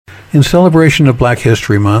In celebration of Black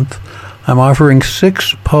History Month, I'm offering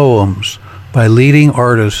 6 poems by leading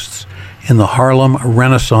artists in the Harlem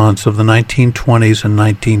Renaissance of the 1920s and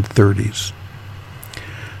 1930s.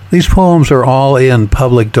 These poems are all in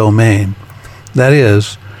public domain. That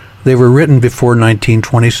is, they were written before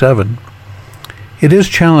 1927. It is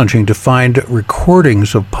challenging to find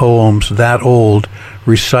recordings of poems that old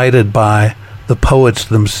recited by the poets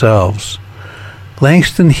themselves.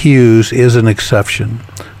 Langston Hughes is an exception,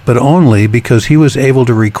 but only because he was able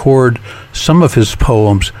to record some of his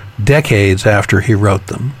poems decades after he wrote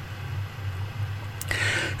them.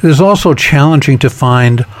 It is also challenging to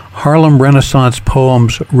find Harlem Renaissance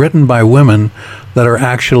poems written by women that are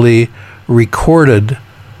actually recorded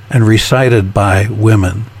and recited by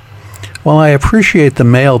women. While I appreciate the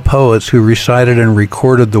male poets who recited and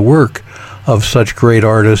recorded the work of such great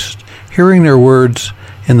artists, hearing their words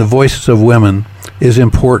in the voices of women is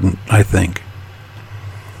important, I think.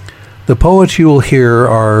 The poets you will hear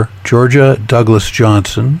are Georgia Douglas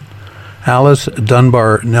Johnson, Alice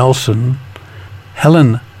Dunbar Nelson,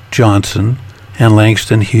 Helen Johnson, and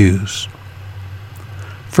Langston Hughes.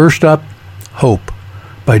 First up, Hope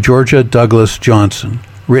by Georgia Douglas Johnson,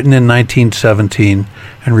 written in 1917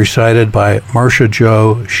 and recited by Marcia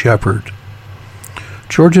Jo Shepard.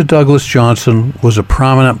 Georgia Douglas Johnson was a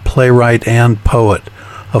prominent playwright and poet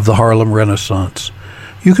of the Harlem Renaissance.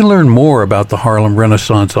 You can learn more about the Harlem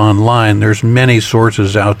Renaissance online. There's many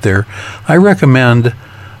sources out there. I recommend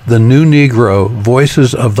The New Negro,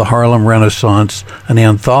 Voices of the Harlem Renaissance, an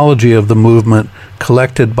anthology of the movement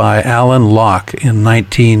collected by Alan Locke in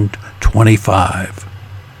 1925.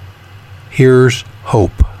 Here's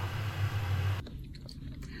Hope.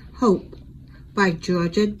 Hope by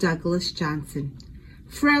Georgia Douglas Johnson.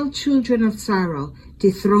 Frail children of sorrow,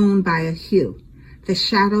 dethroned by a hue. The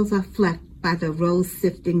shadows are flecked by the rose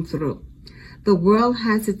sifting through. The world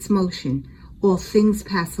has its motion, all things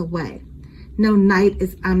pass away. No night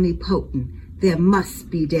is omnipotent, there must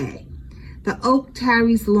be day. The oak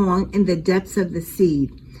tarries long in the depths of the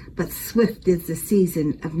seed, but swift is the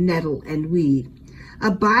season of nettle and weed.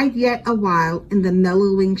 Abide yet a while in the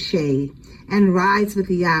mellowing shade, and rise with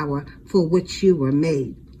the hour for which you were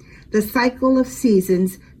made. The cycle of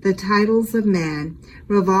seasons, the titles of man,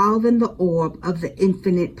 revolve in the orb of the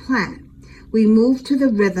infinite plan. We move to the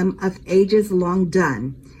rhythm of ages long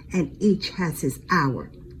done, and each has his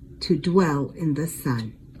hour to dwell in the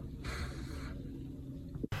sun.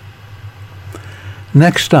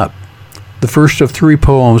 Next up, the first of 3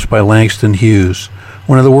 poems by Langston Hughes,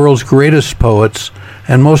 one of the world's greatest poets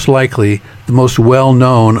and most likely the most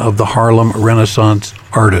well-known of the Harlem Renaissance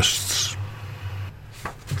artists.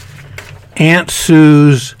 Aunt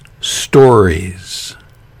Sue's Stories.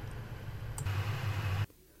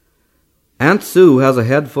 Aunt Sue has a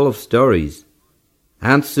head full of stories.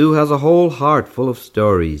 Aunt Sue has a whole heart full of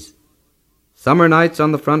stories. Summer nights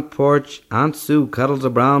on the front porch, Aunt Sue cuddles a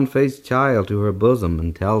brown-faced child to her bosom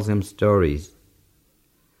and tells him stories.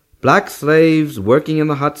 Black slaves working in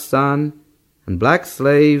the hot sun, and black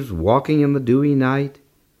slaves walking in the dewy night,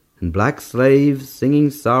 and black slaves singing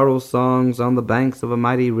sorrow songs on the banks of a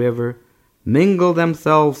mighty river, mingle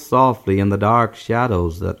themselves softly in the dark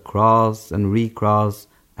shadows that cross and recross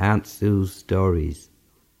Aunt Sue's stories.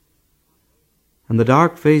 And the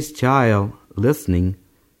dark-faced child, listening,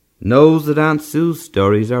 knows that Aunt Sue's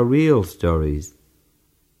stories are real stories.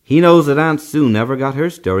 He knows that Aunt Sue never got her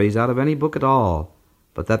stories out of any book at all,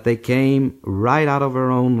 but that they came right out of her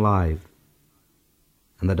own life.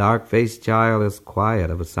 And the dark-faced child is quiet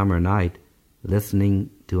of a summer night, listening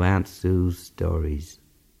to Aunt Sue's stories.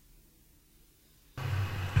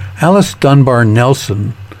 Alice Dunbar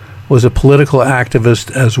Nelson was a political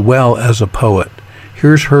activist as well as a poet.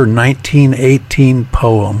 Here's her 1918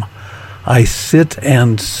 poem, I Sit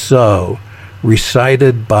and Sew,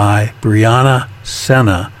 recited by Brianna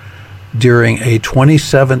Senna during a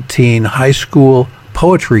 2017 high school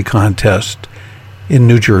poetry contest in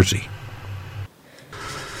New Jersey.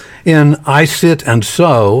 In I Sit and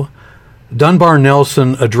Sew, Dunbar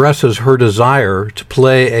Nelson addresses her desire to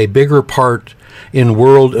play a bigger part in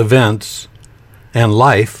world events and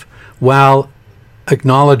life while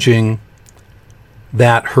acknowledging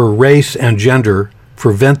that her race and gender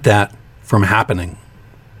prevent that from happening.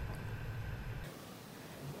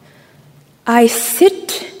 I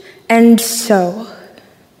sit and sew.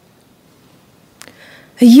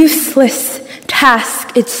 A useless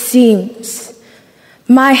task it seems.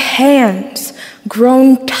 My hands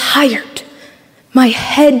grown tired, my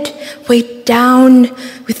head weighed down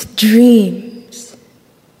with dreams.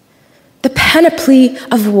 The panoply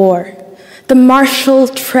of war, the martial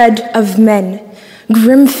tread of men,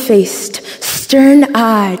 grim-faced,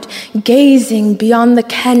 stern-eyed, gazing beyond the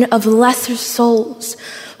ken of lesser souls,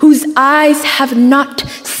 whose eyes have not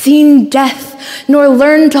seen death, nor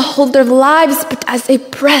learned to hold their lives but as a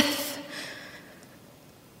breath.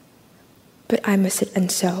 But I miss it, and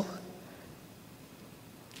so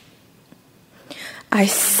I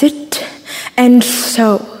sit and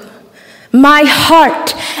sew. My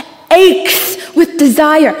heart aches with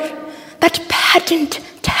desire, that pageant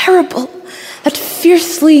terrible, that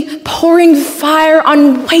fiercely pouring fire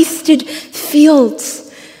on wasted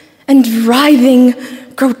fields and writhing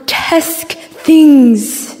grotesque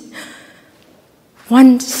things.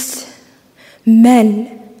 Once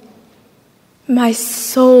men, my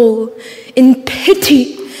soul in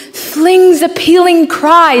pity flings appealing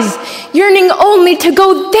cries, yearning only to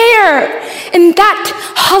go there, in that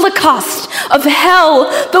holocaust of hell,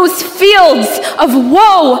 those fields of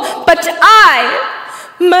woe. But I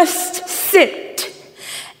must sit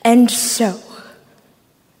and sew.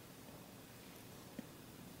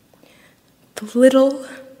 The little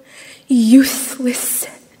useless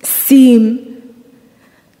seam,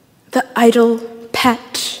 the idle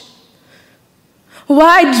patch.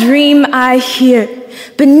 Why dream I here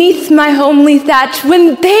beneath my homely thatch,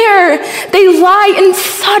 when there they lie in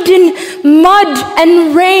sudden mud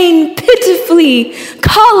and rain, pitifully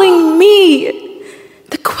calling me,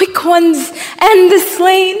 the quick ones and the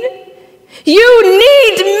slain? You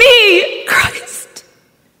need me, Christ.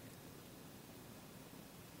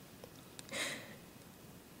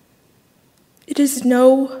 It is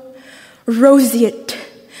no roseate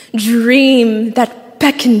dream that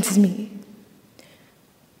beckons me.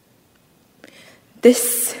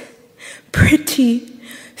 This pretty,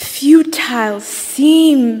 futile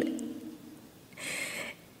seam,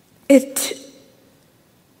 it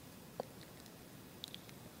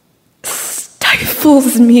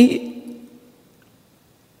stifles me.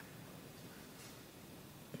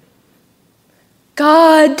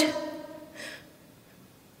 God,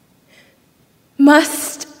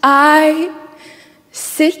 must I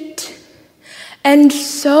sit and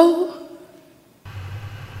sew?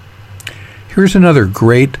 Here's another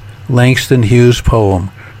great Langston Hughes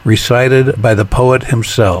poem recited by the poet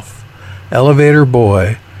himself, Elevator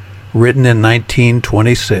Boy, written in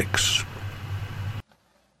 1926.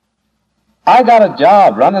 I got a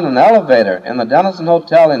job running an elevator in the Dennison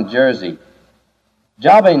Hotel in Jersey.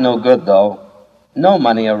 Job ain't no good, though. No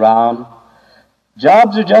money around.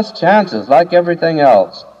 Jobs are just chances, like everything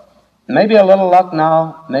else. Maybe a little luck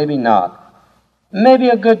now, maybe not. Maybe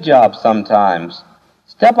a good job sometimes.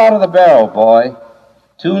 Step out of the barrel, boy.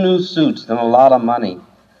 2 new suits and a lot of money.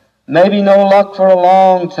 Maybe no luck for a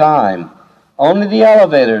long time. Only the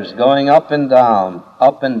elevators going up and down,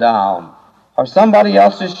 or somebody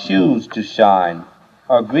else's shoes to shine,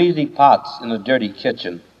 or greasy pots in a dirty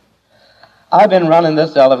kitchen. I've been running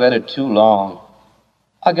this elevator too long.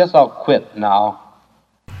 I guess I'll quit now.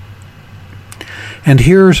 And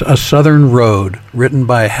here's A Southern Road, written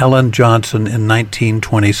by Helen Johnson in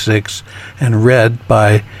 1926 and read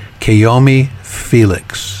by Kayomi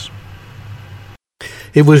Felix.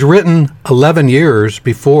 It was written 11 years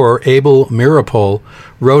before Abel Meeropol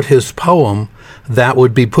wrote his poem that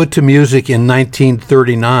would be put to music in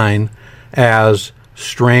 1939 as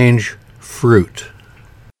Strange Fruit.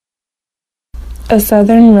 A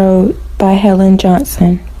Southern Road by Helen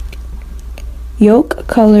Johnson.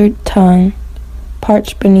 Yolk-colored tongue,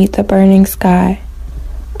 parched beneath a burning sky,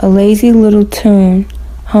 a lazy little tune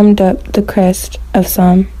hummed up the crest of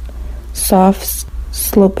some soft,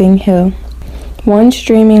 sloping hill. One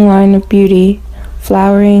streaming line of beauty,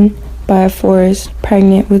 flowering by a forest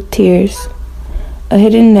pregnant with tears. A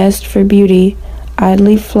hidden nest for beauty,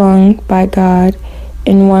 idly flung by God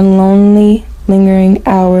in one lonely, lingering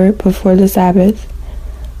hour before the Sabbath.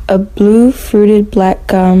 A blue-fruited black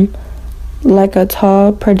gum, like a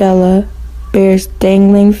tall predella, bears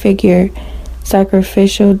dangling figure,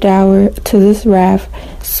 sacrificial dower to this raft,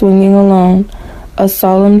 swinging alone, a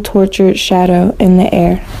solemn tortured shadow in the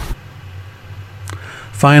air.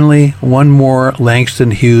 Finally, one more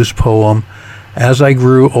Langston Hughes poem, As I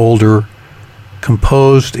Grew Older,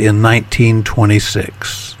 composed in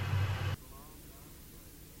 1926.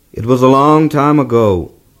 It was a long time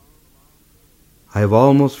ago. I have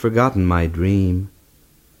almost forgotten my dream.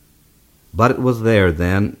 But it was there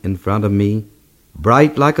then, in front of me,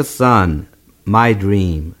 bright like a sun, my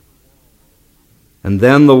dream. And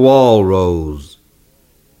then the wall rose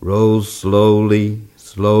slowly,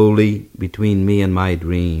 slowly between me and my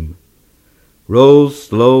dream. Rose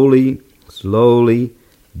slowly, slowly,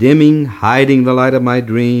 dimming, hiding the light of my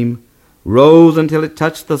dream. Rose until it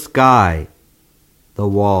touched the sky, the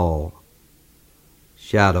wall,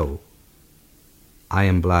 shadow, I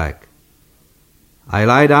am black. I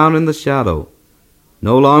lie down in the shadow,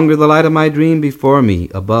 no longer the light of my dream before me,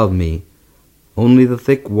 above me, only the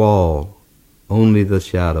thick wall, only the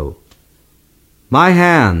shadow. My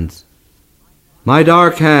hands, my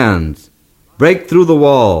dark hands, break through the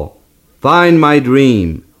wall, find my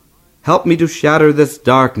dream. Help me to shatter this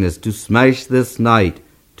darkness, to smash this night,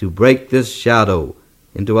 to break this shadow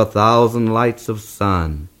into 1,000 lights of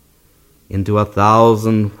sun, into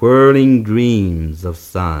 1,000 whirling dreams of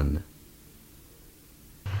sun.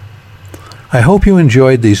 I hope you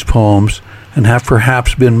enjoyed these poems and have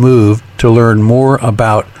perhaps been moved to learn more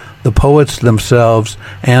about the poets themselves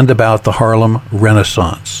and about the Harlem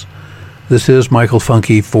Renaissance. This is Michael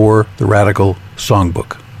Funke for the Radical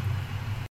Songbook.